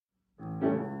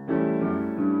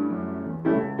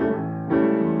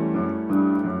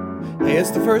Hey,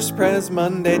 it's the First Pres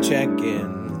Monday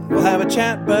check-in. We'll have a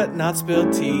chat but not spill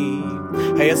tea.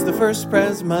 Hey, it's the First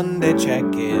Pres Monday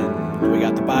check-in. We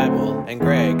got the Bible and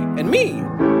Greg and me.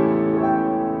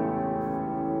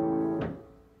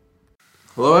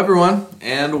 Hello, everyone,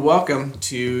 and welcome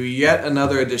to yet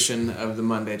another edition of the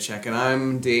Monday Check-in.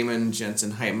 I'm Damen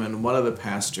Jensen Heitman, one of the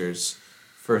pastors,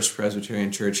 First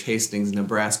Presbyterian Church, Hastings,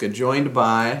 Nebraska, joined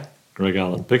by Greg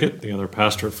Allen Pickett, the other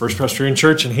pastor at First Presbyterian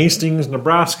Church in Hastings,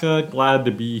 Nebraska. Glad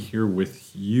to be here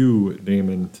with you,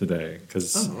 Damen, today.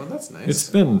 Oh, that's nice. It's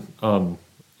been a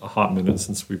hot minute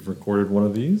since we've recorded one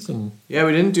of these. And yeah,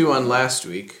 we didn't do one last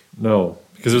week. No,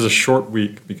 because it was a short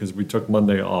week because we took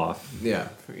Monday off. Yeah,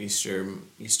 for Easter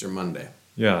Monday.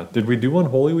 Yeah. Did we do one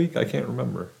Holy Week? I can't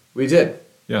remember. We did.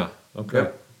 Yeah. Okay.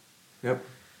 Yep.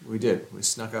 We did. We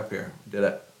snuck up here. We did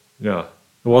it. Yeah.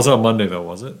 It wasn't on Monday, though,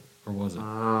 was it? Or was it?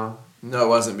 No, it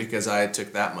wasn't because I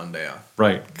took that Monday off.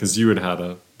 Right, because you had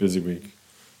a busy week.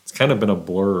 It's kind of been a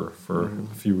blur for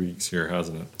a few weeks here,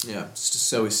 hasn't it? Yeah,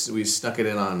 so we snuck it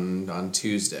in on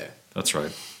Tuesday. That's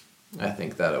right. I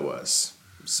think that it was.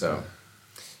 So,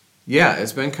 yeah,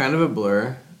 it's been kind of a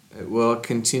blur. It will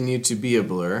continue to be a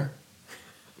blur.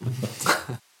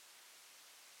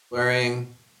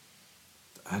 Blurring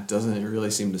doesn't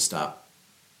really seem to stop.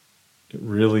 It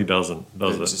really doesn't,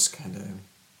 does it? It just kind of,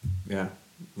 yeah.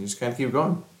 You just kind of keep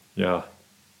going. Yeah.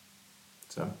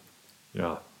 So.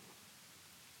 Yeah.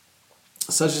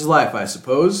 Such is life, I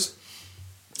suppose.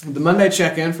 The Monday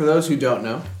check-in, for those who don't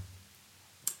know,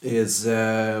 is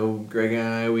Greg and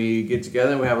I, we get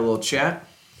together and we have a little chat.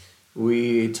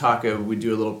 We do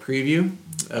a little preview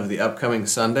of the upcoming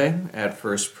Sunday at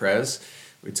First Pres.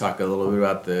 We talk a little bit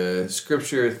about the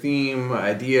scripture theme,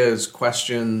 ideas,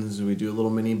 questions. We do a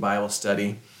little mini Bible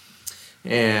study.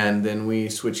 And then we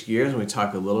switch gears and we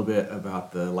talk a little bit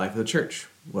about the life of the church,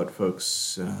 what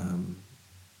folks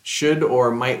should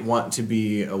or might want to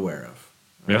be aware of,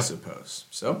 I suppose.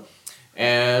 So,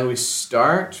 and we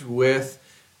start with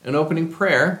an opening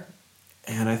prayer,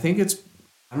 and I'm just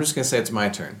going to say it's my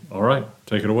turn. All right,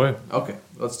 take it away. Okay,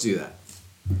 let's do that.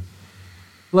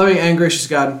 Loving and gracious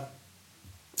God,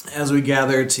 as we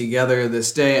gather together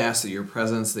this day, I ask that your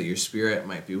presence, that your spirit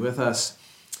might be with us,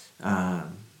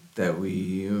 that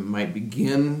we might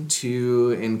begin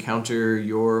to encounter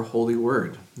your holy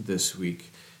word this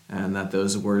week, and that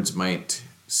those words might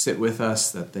sit with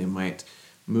us, that they might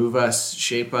move us,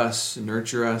 shape us,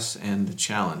 nurture us, and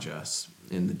challenge us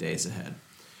in the days ahead.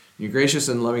 In your gracious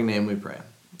and loving name we pray.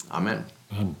 Amen.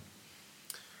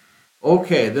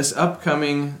 Okay, this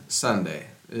upcoming Sunday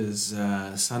is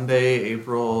Sunday,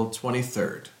 April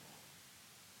 23rd.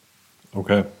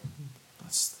 Okay.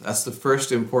 That's the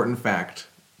first important fact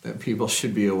that people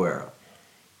should be aware of.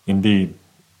 Indeed.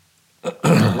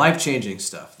 Life-changing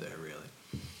stuff there,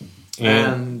 really.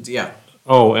 And yeah.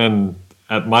 Oh, and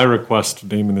at my request,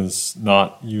 Damen is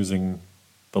not using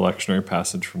the lectionary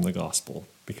passage from the Gospel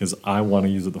because I want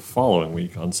to use it the following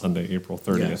week on Sunday, April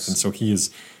 30th. Yes. And so he has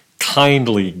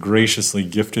kindly, graciously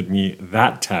gifted me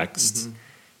that text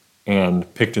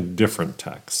and picked a different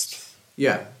text.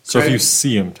 Yeah. So if you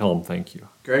see him, tell him thank you.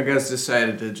 Greg has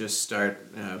decided to just start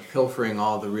pilfering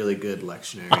all the really good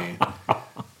lectionary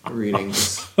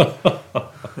readings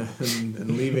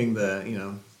and leaving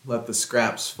let the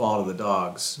scraps fall to the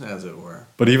dogs, as it were.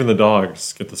 But even the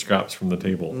dogs get the scraps from the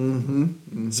table,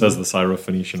 says the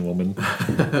Syrophoenician woman,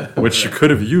 which you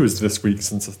could have used this week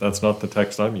since that's not the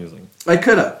text I'm using. I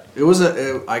could have.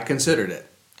 I considered it.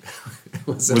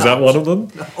 Was that one of them?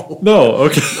 No. No,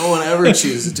 okay. No one ever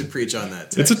chooses to preach on that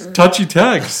text. It's a touchy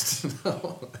text.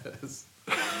 No,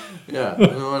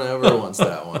 no one ever wants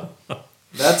that one.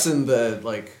 That's in the,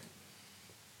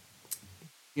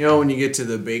 when you get to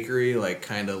the bakery,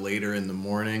 kind of later in the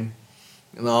morning,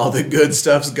 and all the good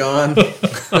stuff's gone.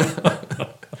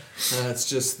 It's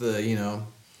just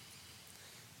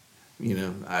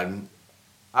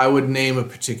I would name a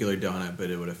particular donut, but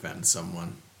it would offend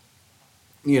someone.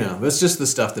 That's just the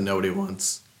stuff that nobody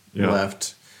wants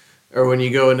left. Or when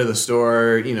you go into the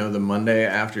store, the Monday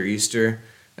after Easter,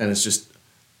 and it's just,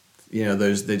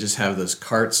 they just have those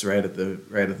carts right at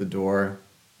the door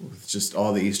with just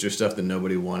all the Easter stuff that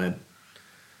nobody wanted.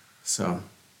 So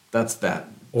that's that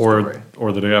story.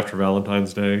 Or the day after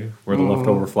Valentine's Day, where the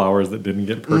leftover flowers that didn't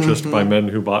get purchased by men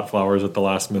who bought flowers at the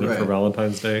last minute for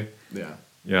Valentine's Day. Yeah.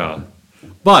 Yeah.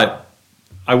 But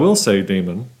I will say,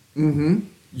 Damen,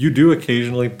 you do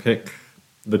occasionally pick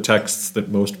the texts that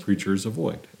most preachers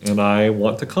avoid. And I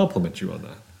want to compliment you on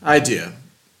that. I do.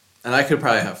 And I could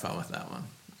probably have fun with that one.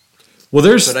 Well,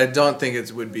 But I don't think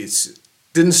it would be...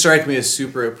 Didn't strike me as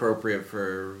super appropriate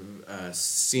for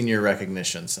Senior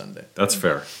Recognition Sunday. That's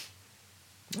fair.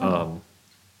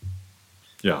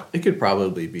 Yeah. It could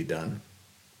probably be done.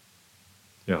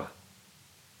 Yeah.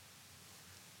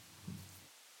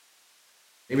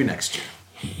 Maybe next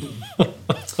year.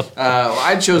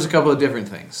 I chose a couple of different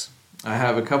things. I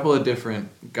have a couple of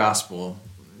different gospel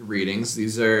readings.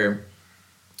 These are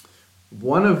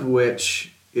one of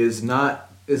which is not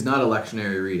a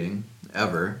lectionary reading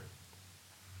ever.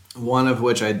 One of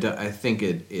which I think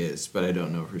it is, but I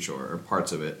don't know for sure, or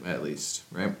parts of it at least,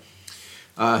 right?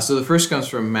 So the first comes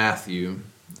from Matthew,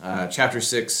 chapter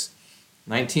 6,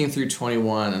 19 through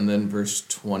 21, and then verse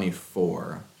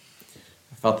 24.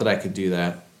 I felt that I could do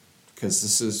that because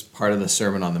this is part of the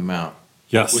Sermon on the Mount.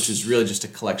 Yes. Which is really just a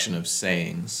collection of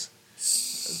sayings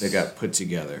that got put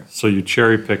together. So you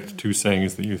cherry-picked two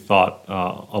sayings that you thought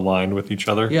aligned with each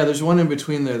other? Yeah, there's one in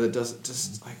between there that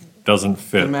doesn't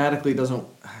fit. Thematically doesn't,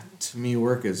 to me,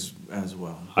 work as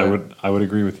well. But, I would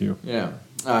agree with you. Yeah.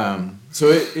 So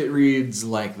it reads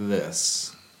like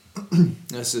this.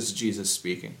 This is Jesus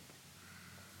speaking.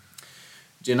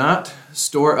 Do not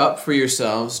store up for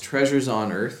yourselves treasures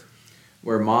on earth,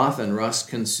 where moth and rust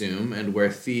consume, and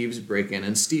where thieves break in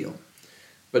and steal.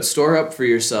 But store up for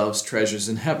yourselves treasures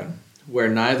in heaven, where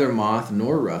neither moth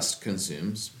nor rust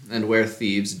consumes, and where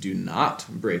thieves do not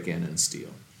break in and steal.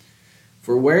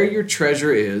 For where your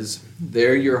treasure is,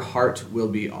 there your heart will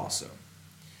be also.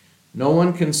 No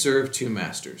one can serve two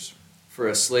masters, for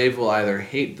a slave will either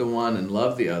hate the one and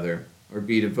love the other, or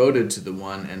be devoted to the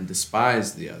one and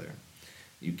despise the other.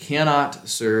 You cannot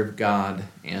serve God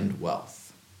and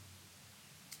wealth.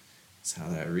 That's how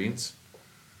that reads.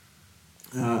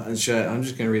 I'm just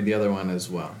going to read the other one as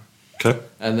well. Okay.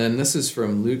 And then this is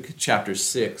from Luke chapter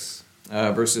 6,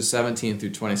 verses 17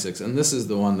 through 26. And this is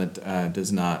the one that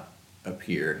does not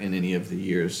appear in any of the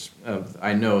years of...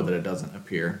 I know that it doesn't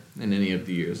appear in any of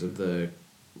the years of the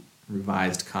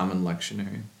Revised Common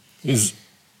Lectionary. Is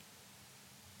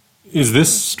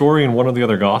this story in one of the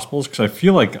other Gospels? Because I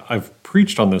feel like I've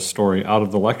preached on this story out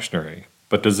of the lectionary.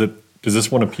 But does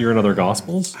this one appear in other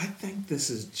Gospels? I think this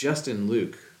is just in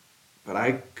Luke, but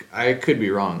I could be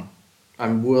wrong.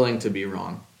 I'm willing to be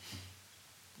wrong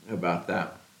about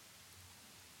that.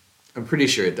 I'm pretty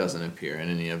sure it doesn't appear in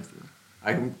any of them.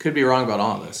 I could be wrong about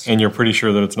all this. And you're pretty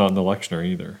sure that it's not in the lectionary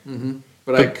either. Mm-hmm.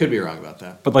 But I could be wrong about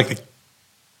that. But like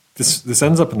this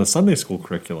ends up in the Sunday school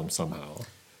curriculum somehow.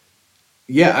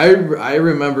 Yeah, I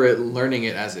remember learning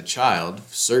it as a child,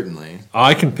 certainly.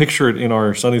 I can picture it in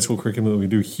our Sunday school curriculum that we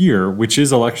do here, which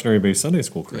is a lectionary-based Sunday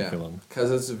school curriculum.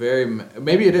 Because it's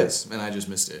maybe it is, and I just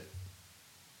missed it.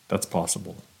 That's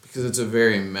possible. Because it's a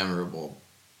very memorable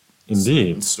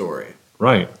story.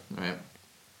 Right. Right.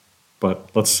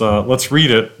 But let's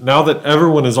read it. Now that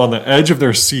everyone is on the edge of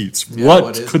their seats, Yeah,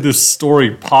 what could this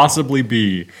story possibly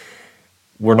be?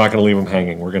 We're not going to leave them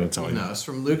hanging. We're going to tell you. No, it's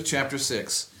from Luke chapter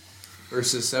 6.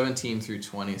 Verses 17 through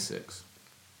 26.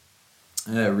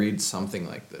 And it reads something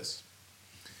like this.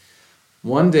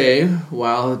 One day,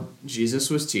 while Jesus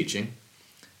was teaching,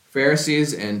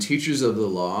 Pharisees and teachers of the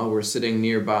law were sitting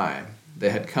nearby. They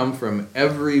had come from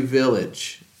every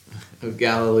village of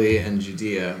Galilee and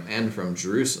Judea and from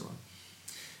Jerusalem.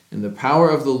 And the power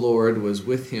of the Lord was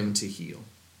with him to heal.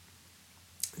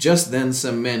 Just then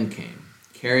some men came,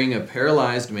 carrying a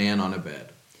paralyzed man on a bed.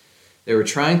 They were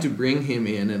trying to bring him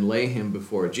in and lay him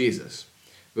before Jesus.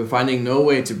 But finding no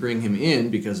way to bring him in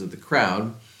because of the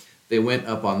crowd, they went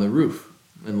up on the roof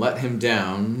and let him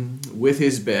down with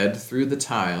his bed through the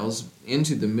tiles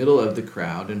into the middle of the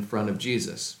crowd in front of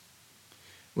Jesus.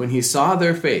 When he saw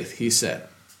their faith, he said,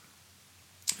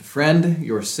 "Friend,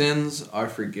 your sins are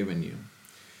forgiven you."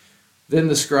 Then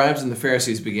the scribes and the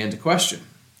Pharisees began to question,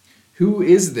 "Who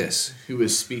is this who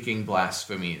is speaking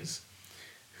blasphemies?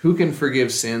 Who can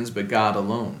forgive sins but God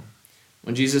alone?"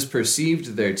 When Jesus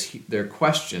perceived their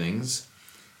questionings,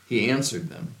 he answered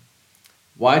them,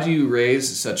 "Why do you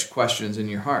raise such questions in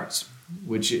your hearts?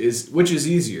 Which is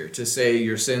easier, to say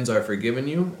your sins are forgiven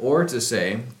you, or to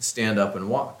say stand up and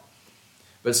walk?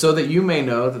 But so that you may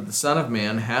know that the Son of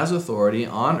Man has authority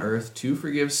on earth to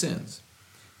forgive sins."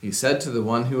 He said to the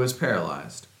one who was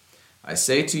paralyzed, "I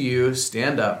say to you,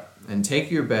 stand up and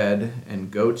take your bed and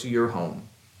go to your home."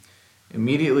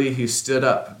 Immediately he stood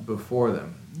up before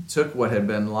them, took what he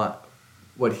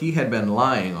had been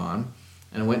lying on,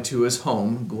 and went to his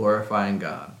home, glorifying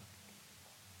God.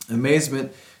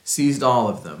 Amazement seized all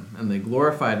of them, and they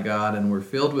glorified God and were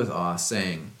filled with awe,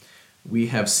 saying, "We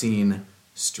have seen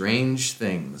strange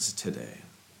things today."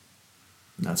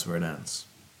 And that's where it ends.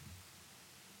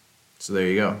 So there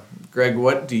you go. Greg,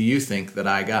 what do you think that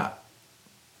I got?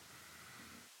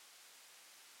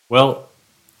 Well,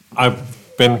 I've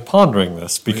been pondering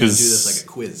this We're gonna because do this like a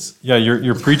quiz. yeah,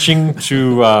 you're preaching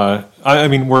to. I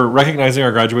mean, we're recognizing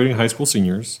our graduating high school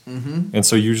seniors, and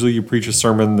so usually you preach a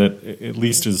sermon that at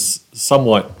least is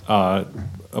somewhat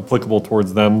applicable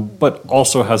towards them, but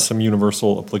also has some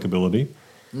universal applicability.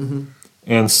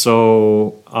 And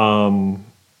so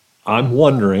I'm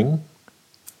wondering,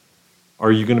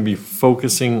 are you going to be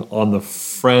focusing on the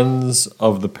friends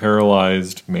of the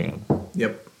paralyzed man?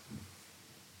 Yep.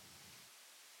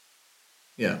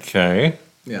 Yeah. Okay.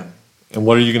 Yeah. And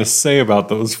what are you going to say about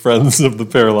those friends of the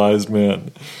paralyzed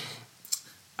man?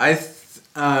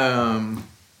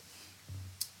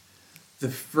 The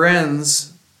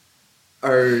friends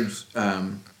are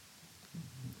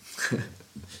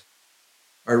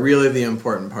are really the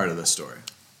important part of the story,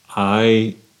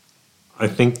 I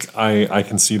think I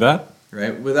can see that.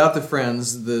 right? Without the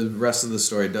friends, the rest of the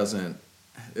story doesn't.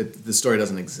 The story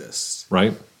doesn't exist,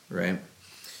 Right? right?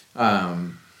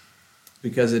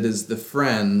 Because it is the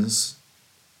friends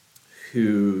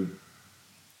who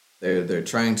they're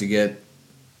trying to get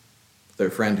their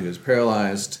friend who is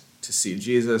paralyzed to see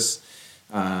Jesus.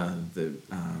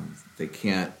 They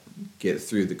can't get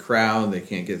through the crowd. They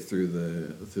can't get through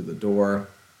the door.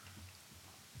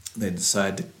 They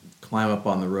decide to climb up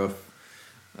on the roof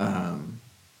and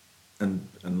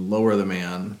lower the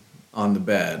man on the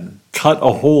bed. Cut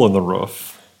a hole in the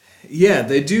roof. Yeah,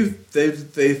 they do.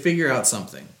 They figure out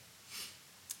something.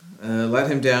 Let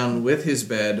him down with his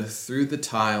bed through the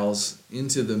tiles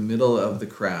into the middle of the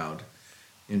crowd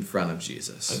in front of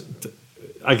Jesus.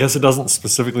 I guess it doesn't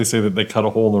specifically say that they cut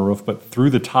a hole in the roof, but through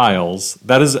the tiles.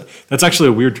 That's actually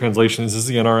a weird translation. Is this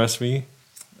the NRSV?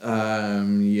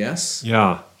 Yes.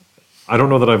 Yeah. I don't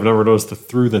know that I've never noticed the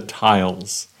through the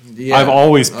tiles. Yeah. I've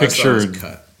always I thought it was pictured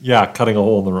cut. Yeah, cutting a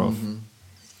hole in the roof.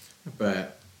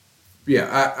 But yeah,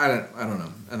 I don't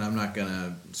know, and I'm not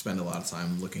gonna spend a lot of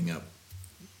time looking up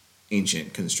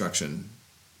ancient construction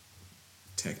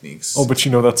techniques. Oh, but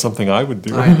that's something I would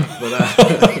do. I know,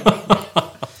 but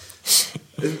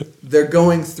they're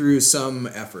going through some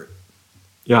effort,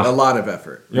 Yeah. a lot of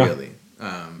effort, Yeah. really,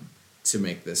 to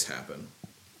make this happen,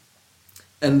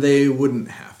 and they wouldn't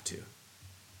have to,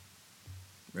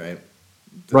 right?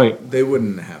 Right. They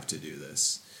wouldn't have to do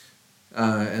this.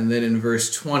 And then in verse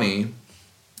 20,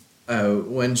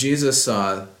 when Jesus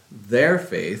saw their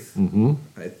faith,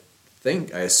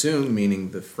 I assume,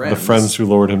 meaning the friends. The friends who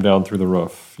lowered him down through the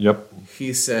roof. Yep.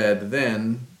 He said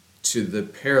then to the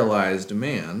paralyzed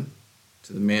man,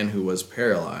 to the man who was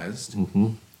paralyzed,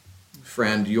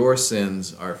 friend, your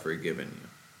sins are forgiven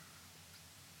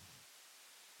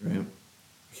you. Right?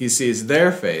 He sees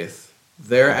their faith,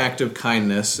 their act of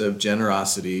kindness, of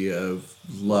generosity, of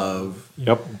love.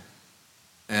 Yep.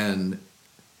 And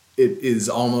it is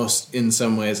almost in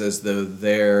some ways as though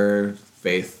their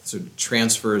faith sort of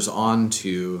transfers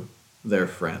onto their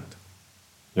friend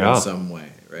Yeah. in some way,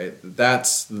 right?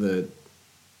 That's the.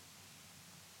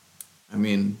 I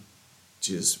mean,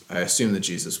 I assume that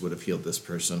Jesus would have healed this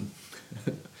person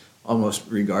almost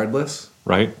regardless.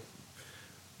 Right.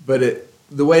 But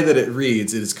the way that it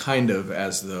reads, it is kind of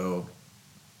as though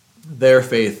their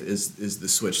faith is the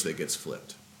switch that gets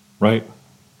flipped. Right.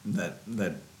 That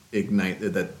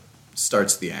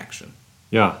starts the action.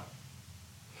 Yeah.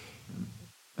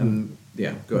 And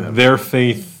yeah, go ahead. Their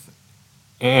faith,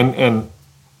 and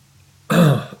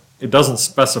it doesn't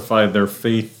specify their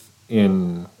faith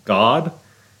in God,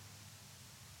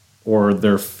 or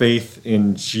their faith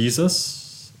in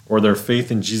Jesus, or their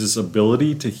faith in Jesus'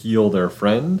 ability to heal their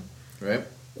friend, Right.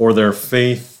 or their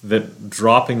faith that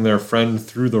dropping their friend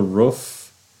through the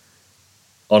roof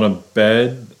on a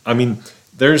bed. I mean,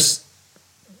 there's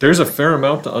a fair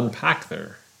amount to unpack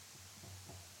there.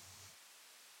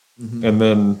 And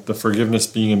then the forgiveness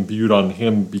being imbued on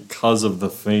him because of the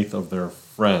faith of their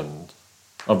friend,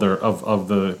 of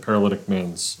the paralytic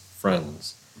man's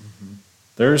friends.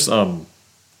 There's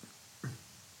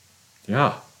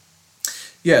yeah.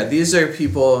 Yeah, these are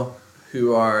people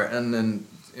who are, and then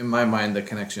in my mind, the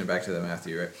connection back to the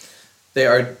Matthew, right? They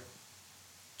are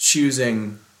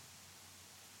choosing.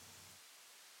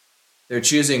 They're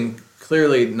choosing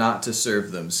clearly not to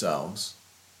serve themselves,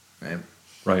 right?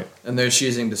 Right. And they're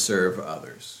choosing to serve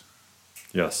others.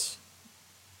 Yes.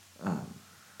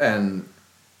 And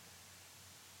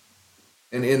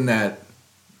in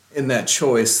that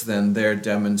choice, then they're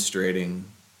demonstrating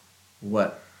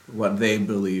what they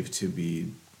believe to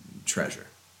be treasure.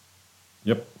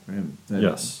 Yep. Right? That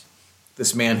Yes.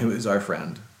 This man who is our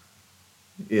friend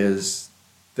this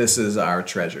is our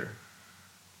treasure.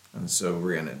 And so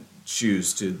we're going to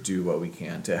choose to do what we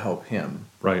can to help him.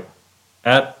 Right.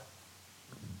 At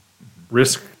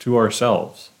risk to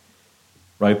ourselves.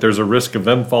 right? There's a risk of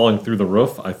them falling through the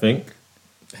roof, I think.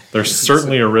 There's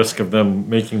certainly a risk of them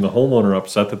making the homeowner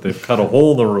upset that they've cut a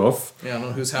hole in the roof. Yeah, I don't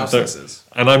know whose house this is.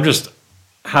 And I'm just,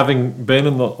 having been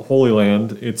in the Holy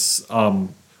Land, it's,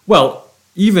 well,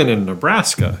 even in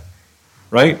Nebraska,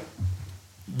 right?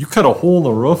 You cut a hole in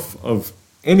the roof of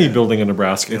any building in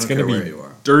Nebraska, it's going to be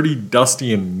dirty,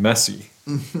 dusty, and messy,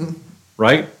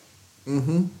 right?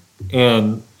 Mm-hmm.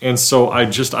 And so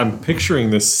I'm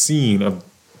picturing this scene of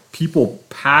people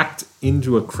packed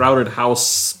into a crowded house,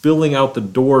 spilling out the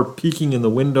door, peeking in the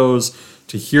windows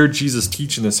to hear Jesus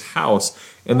teach in this house,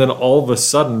 and then all of a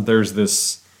sudden there's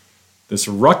this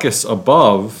ruckus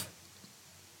above.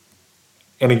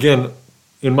 And again,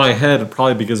 in my head,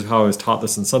 probably because of how I was taught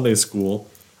this in Sunday school,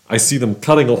 I see them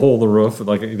cutting a hole in the roof with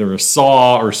like either a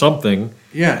saw or something.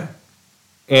 Yeah.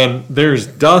 And there's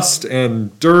dust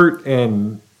and dirt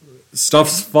and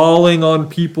stuff's falling on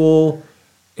people,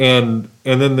 and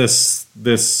then this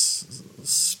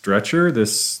stretcher,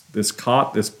 this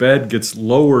cot, this bed gets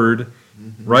lowered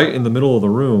right in the middle of the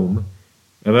room,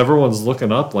 and everyone's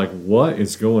looking up like, what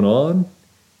is going on?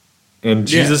 And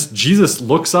Jesus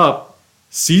looks up,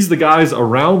 sees the guys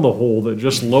around the hole that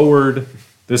just lowered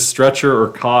this stretcher or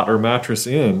cot or mattress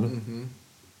in,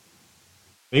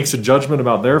 makes a judgment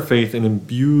about their faith and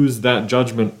imbues that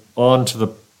judgment onto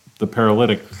the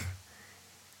paralytic.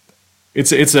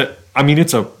 It's a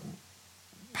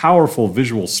powerful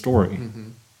visual story. Mm-hmm.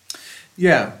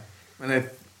 Yeah. And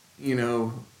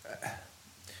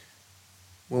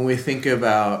when we think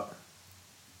about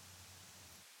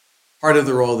part of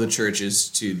the role of the church is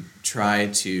to try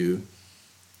to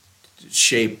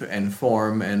shape and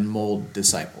form and mold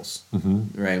disciples,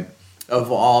 right?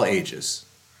 Of all ages.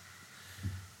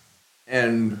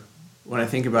 And when I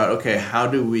think about, okay, how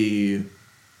would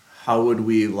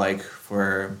we like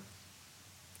for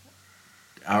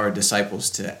our disciples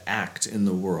to act in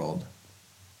the world?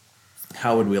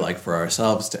 How would we like for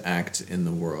ourselves to act in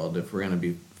the world if we're going to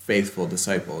be faithful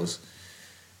disciples?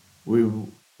 We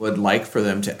would like for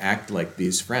them to act like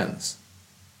these friends.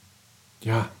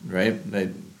 Yeah. Right?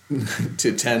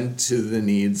 To tend to the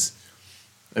needs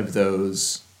of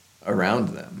those around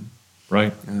them.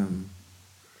 Right. And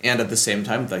at the same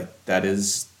time, like, that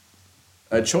is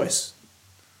a choice.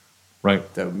 Right.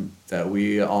 That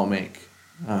we all make.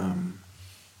 And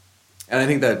I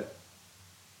think that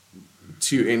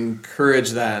to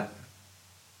encourage that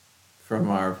from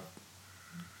our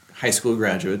high school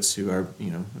graduates who are,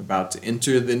 about to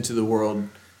enter into the world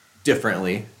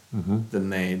differently than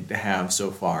they have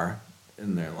so far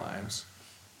in their lives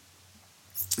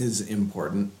is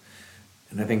important.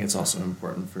 And I think it's also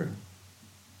important for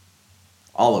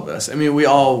all of us. I mean, we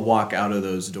all walk out of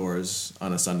those doors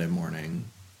on a Sunday morning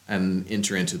and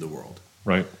enter into the world.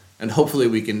 Right. And hopefully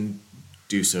we can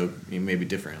do so maybe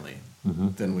differently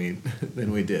than we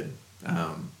did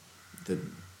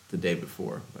the day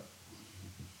before. But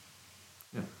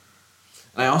yeah.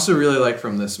 And I also really like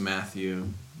from this Matthew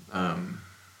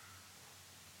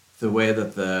the way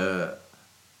that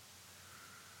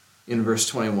in verse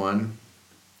 21,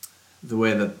 the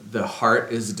way that the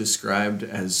heart is described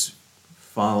as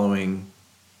following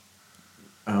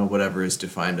whatever is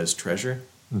defined as treasure.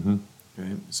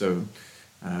 Right? So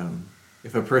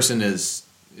if a person is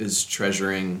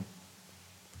treasuring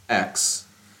X,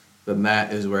 then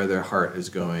that is where their heart is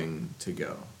going to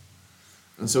go.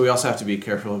 And so we also have to be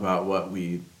careful about what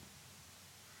we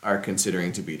are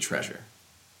considering to be treasure.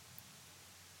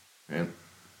 Right?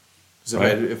 So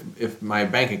if my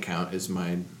bank account is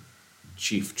my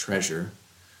chief treasure,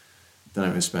 then I'm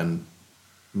going to spend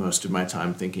most of my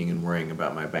time thinking and worrying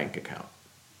about my bank account.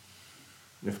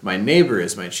 If my neighbor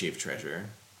is my chief treasure,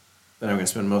 then I'm going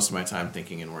to spend most of my time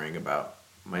thinking and worrying about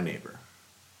my neighbor.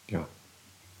 Yeah.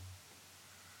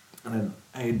 And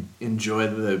I enjoy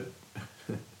the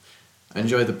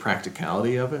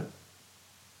practicality of it.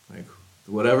 Like,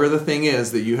 whatever the thing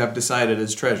is that you have decided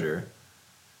is treasure,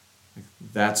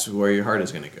 that's where your heart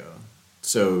is going to go.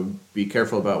 So be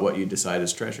careful about what you decide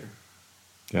is treasure.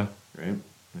 Yeah. Right?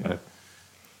 Yeah.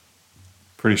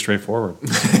 Pretty straightforward.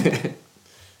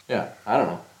 Yeah, I don't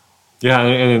know. Yeah,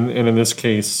 and in this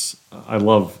case, I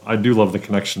do love the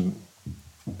connection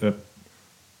that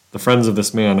the friends of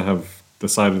this man have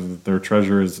decided that their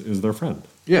treasure is their friend.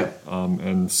 Yeah.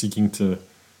 And seeking to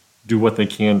do what they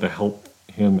can to help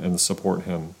him and support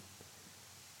him.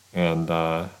 And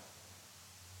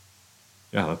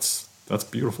that's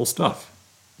beautiful stuff.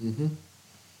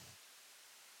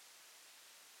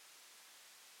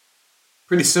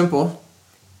 Pretty simple.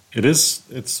 It is.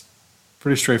 It's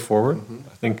pretty straightforward.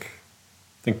 I think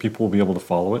people will be able to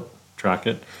follow it, track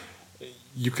it.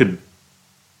 You could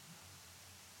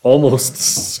almost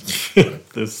skip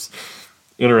this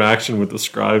interaction with the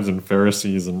scribes and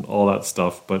Pharisees and all that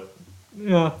stuff. But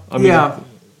yeah, I mean, Yeah.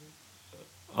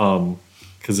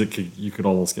 because you could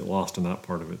almost get lost in that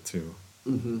part of it too.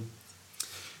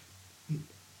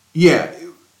 Yeah.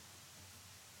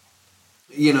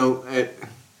 You know,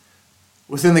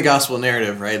 within the gospel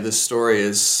narrative, right? This story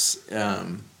is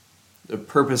the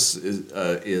purpose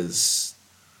is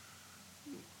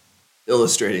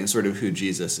illustrating sort of who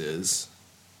Jesus is,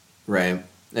 right?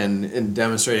 And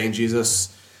demonstrating Jesus'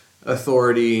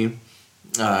 authority.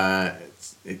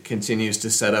 It continues to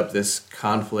set up this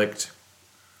conflict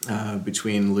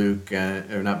between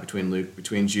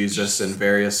between Jesus and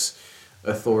various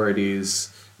authorities.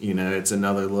 You know, it's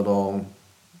another little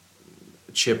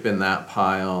chip in that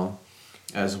pile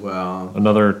as well.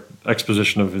 Another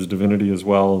exposition of his divinity as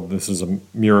well. This is a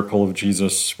miracle of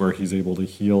Jesus where he's able to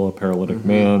heal a paralytic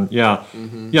man. Yeah,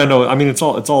 yeah. No, I mean it's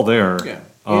all there. Yeah,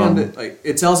 and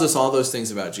it tells us all those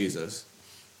things about Jesus,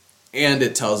 and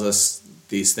it tells us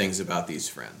these things about these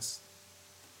friends.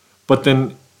 But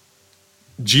then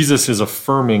Jesus is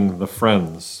affirming the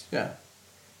friends. Yeah,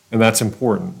 and that's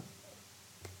important.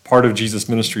 Part of Jesus'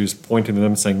 ministry is pointing to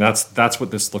them, saying that's what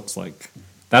this looks like.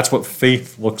 That's what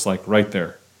faith looks like right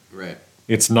there. right.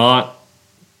 It's not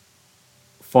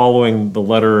following the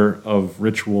letter of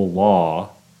ritual law.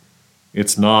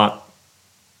 It's not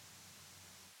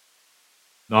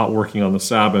working on the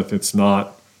Sabbath. It's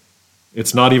not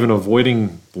even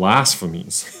avoiding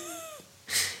blasphemies.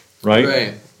 Right?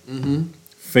 Right. Mm-hmm.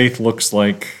 Faith looks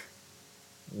like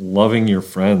loving your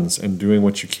friends and doing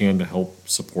what you can to help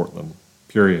support them.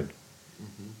 Period.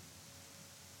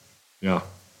 Yeah.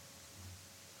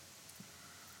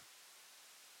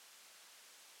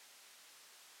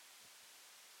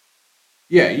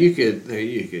 Yeah, you could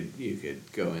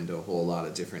go into a whole lot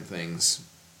of different things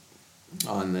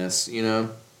on this, you know.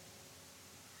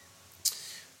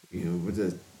 You know, with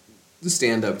the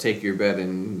stand up, take your bed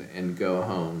and go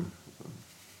home.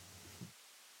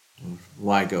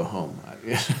 Why go home?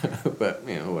 But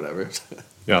you know, whatever.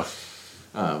 Yeah.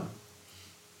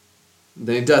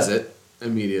 Then he does it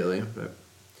immediately. But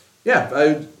yeah,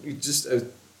 I was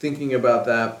thinking about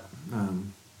that.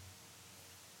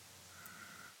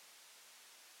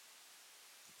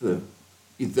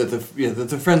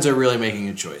 The friends are really making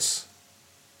a choice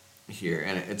here,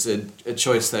 and it's a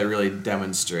choice that really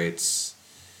demonstrates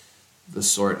the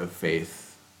sort of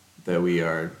faith that we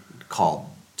are called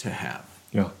to have.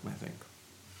 Yeah. I think.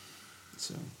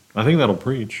 So. I think that'll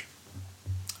preach.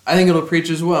 I think it'll preach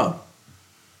as well.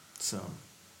 So,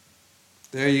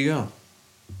 there you go.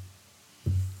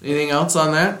 Anything else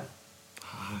on that?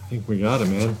 I think we got it,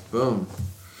 man. Boom.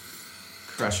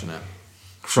 Crushing it.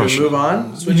 Crushing Should we move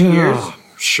on? Switch gears?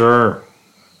 Sure.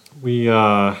 We've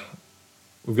got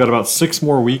about 6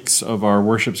 more weeks of our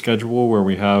worship schedule where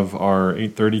we have our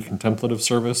 8:30 contemplative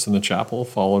service in the chapel,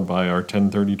 followed by our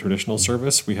 10:30 traditional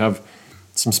service. We have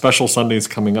some special Sundays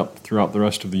coming up throughout the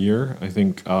rest of the year. I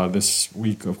think this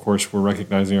week, of course, we're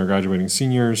recognizing our graduating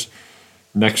seniors.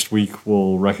 Next week,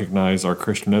 we'll recognize our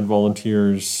Christian Ed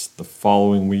volunteers. The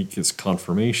following week is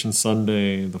Confirmation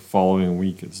Sunday. The following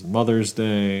week is Mother's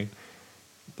Day.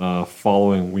 The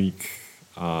following week,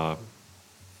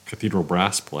 Cathedral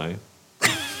Brass Play.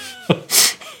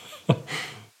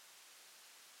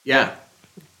 Yeah.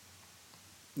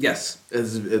 Yes.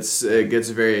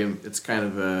 It's kind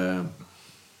of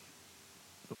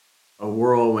a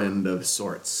whirlwind of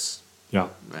sorts. Yeah.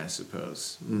 I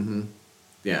suppose. Mm-hmm.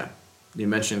 Yeah. You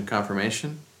mentioned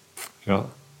confirmation? Yeah.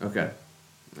 Okay.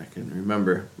 I can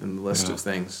remember in the list of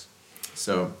things.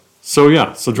 So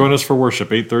join us for worship.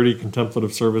 8:30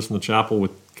 contemplative service in the chapel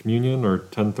with communion, or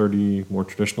 10:30 more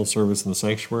traditional service in the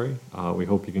sanctuary. We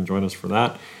hope you can join us for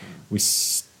that. We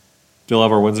still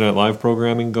have our Wednesday Night Live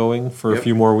programming going for a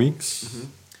few more weeks. Mm-hmm.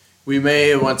 We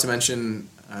may want to mention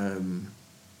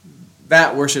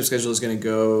that worship schedule is going to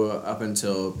go up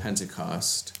until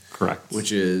Pentecost. Correct.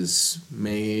 Which is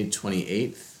May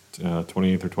 28th.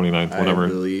 28th or 29th, whatever. I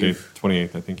believe. Date,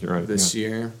 28th, I think you're right. This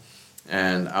year.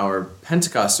 And our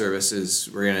Pentecost service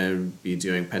we're going to be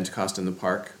doing Pentecost in the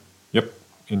park. Yep,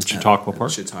 in Chautauqua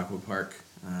Park. Chautauqua Park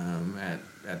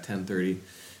at 10:30.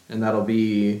 And that'll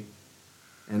be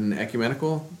an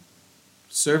ecumenical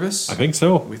service? I think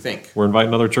so. We think. We're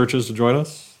inviting other churches to join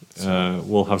us.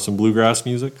 We'll have some bluegrass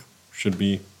music. Should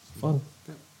be fun.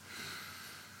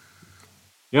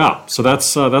 Yeah, so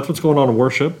that's what's going on in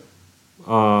worship.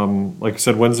 Like I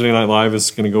said, Wednesday Night Live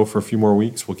is going to go for a few more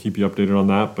weeks. We'll keep you updated on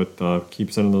that, but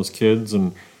keep sending those kids,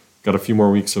 and got a few more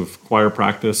weeks of choir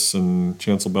practice and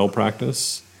chancel bell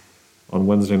practice on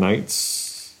Wednesday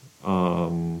nights.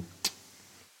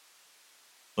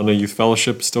 Sunday Youth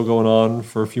Fellowship is still going on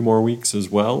for a few more weeks as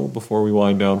well before we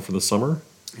wind down for the summer.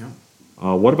 Yeah.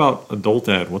 What about adult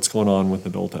ed? What's going on with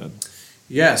adult ed?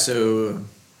 Yeah, so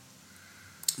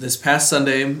this past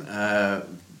Sunday,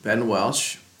 Ben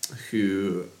Welsh,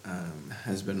 who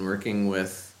has been working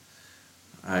with,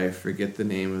 I forget the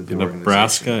name of the organization.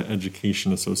 Nebraska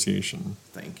Education Association.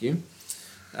 Thank you.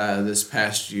 This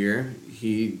past year,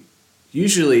 he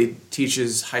usually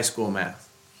teaches high school math.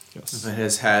 Yes. But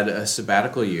has had a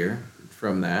sabbatical year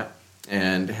from that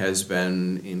and has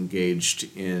been engaged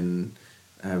in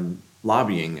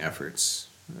lobbying efforts,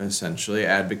 essentially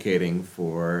advocating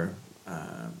for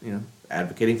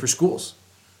schools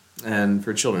and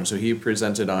for children. So he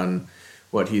presented on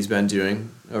what he's been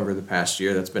doing over the past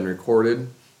year. That's been recorded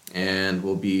and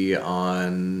will be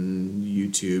on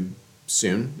YouTube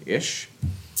soon-ish.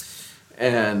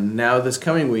 And now this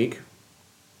coming week,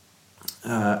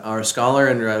 our scholar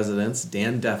in residence,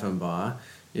 Dan Deffenbaugh,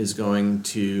 is going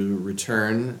to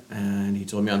return, and he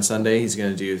told me on Sunday he's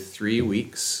going to do 3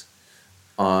 weeks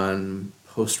on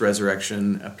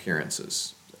post-resurrection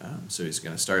appearances. So he's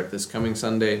going to start this coming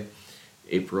Sunday,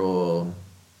 April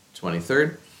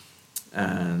 23rd,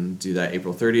 and do that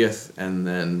April 30th, and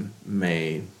then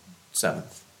May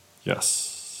 7th.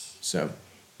 Yes. So,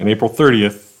 and April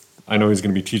 30th, I know he's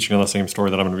going to be teaching on the same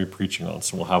story that I'm going to be preaching on,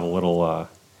 so we'll have a little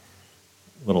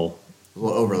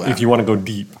overlap. If you want to go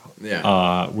deep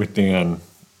Yeah. With Dan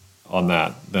on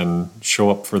that, then show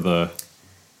up for the...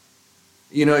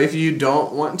 If you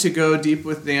don't want to go deep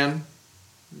with Dan,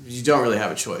 you don't really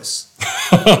have a choice.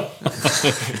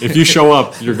 If you show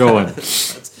up, you're going.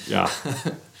 Yeah.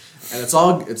 And it's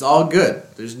all good.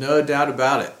 There's no doubt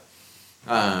about it.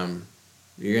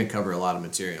 You're going to cover a lot of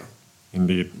material.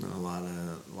 Indeed. A lot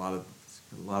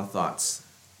of thoughts.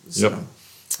 So, Yep.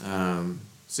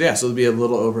 So there'll be a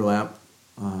little overlap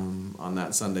on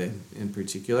that Sunday in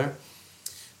particular.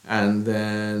 And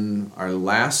then our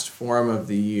last forum of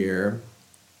the year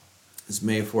is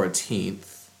May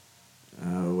 14th,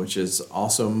 which is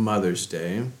also Mother's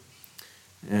Day.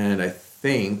 And I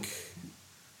think,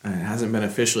 it hasn't been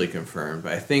officially confirmed,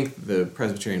 but I think the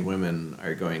Presbyterian women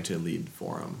are going to lead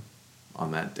forum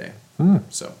on that day.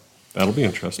 So That'll be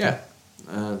interesting. yeah.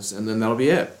 And then that'll be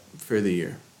it for the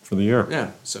year. For the year.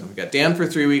 Yeah. So we got Dan for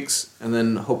 3 weeks, and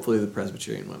then hopefully the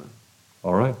Presbyterian women.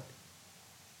 All right.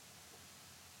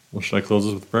 Well, should I close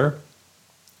this with prayer?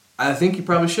 I think you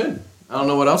probably should. I don't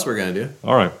know what else we're going to do.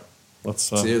 All right.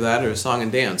 Let's... It's either that or a song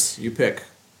and dance. You pick.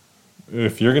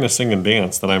 If you're going to sing and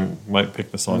dance, then I might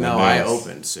pick the song and No, dance. I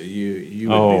opened, so you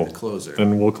would be the closer.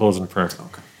 Then we'll close in prayer.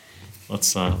 Okay.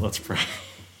 Let's pray.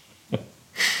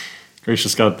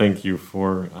 Gracious God, thank you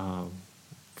for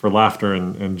laughter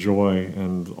and joy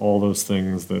and all those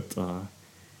things that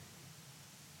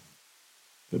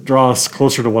draw us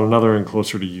closer to one another and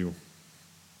closer to you.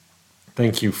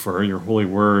 Thank you for your holy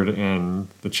word and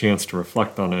the chance to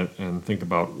reflect on it and think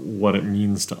about what it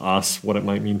means to us, what it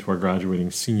might mean to our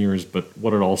graduating seniors, but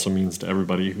what it also means to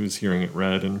everybody who's hearing it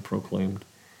read and proclaimed.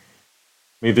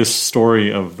 May this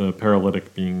story of the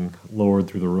paralytic being lowered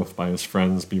through the roof by his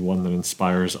friends be one that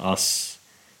inspires us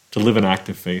to live an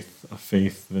active faith, a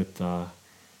faith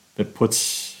that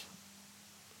puts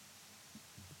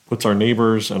our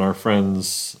neighbors and our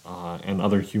friends and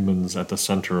other humans at the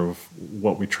center of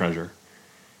what we treasure,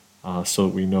 so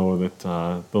that we know that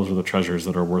those are the treasures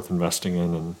that are worth investing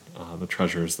in and the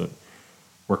treasures that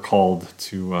we're called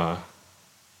to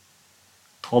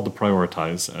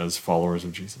prioritize as followers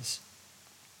of Jesus.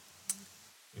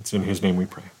 It's in his name we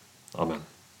pray. Amen.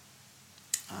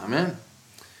 Amen.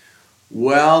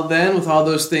 Well, then, with all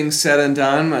those things said and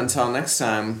done, until next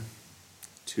time,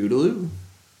 toodaloo.